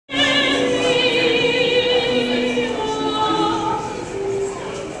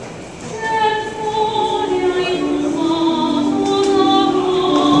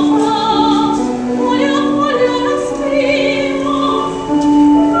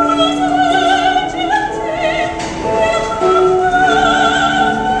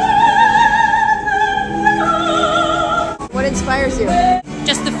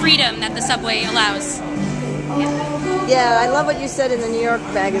subway allows. Yeah, I love what you said in the New York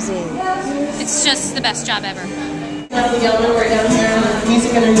magazine. It's just the best job ever. Natalie, Gelman, we're down here on the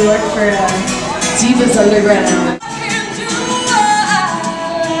Music in New York for Divas Underground.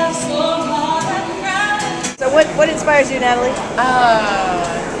 So what inspires you, Natalie?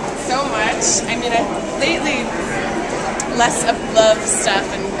 So much. I mean, lately, less of love stuff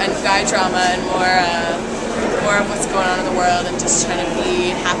and guy drama and more of what's going on in the world and just trying to be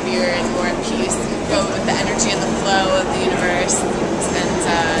happier and more at peace and go with the energy and the flow of the universe and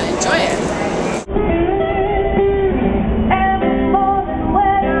enjoy it.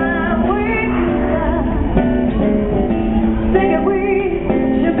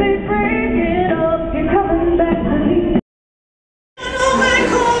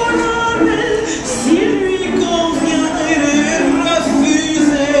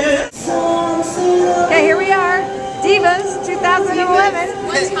 Okay, here we are, Divas 2011.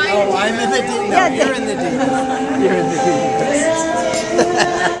 Oh, I'm in the Divas. No, you're in the Divas. You're in the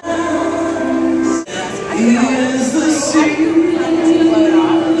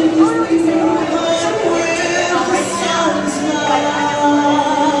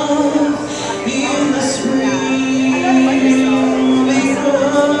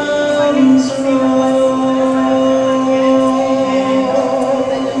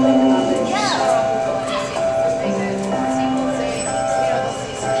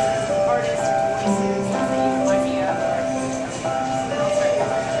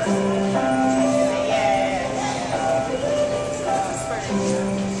Yeah.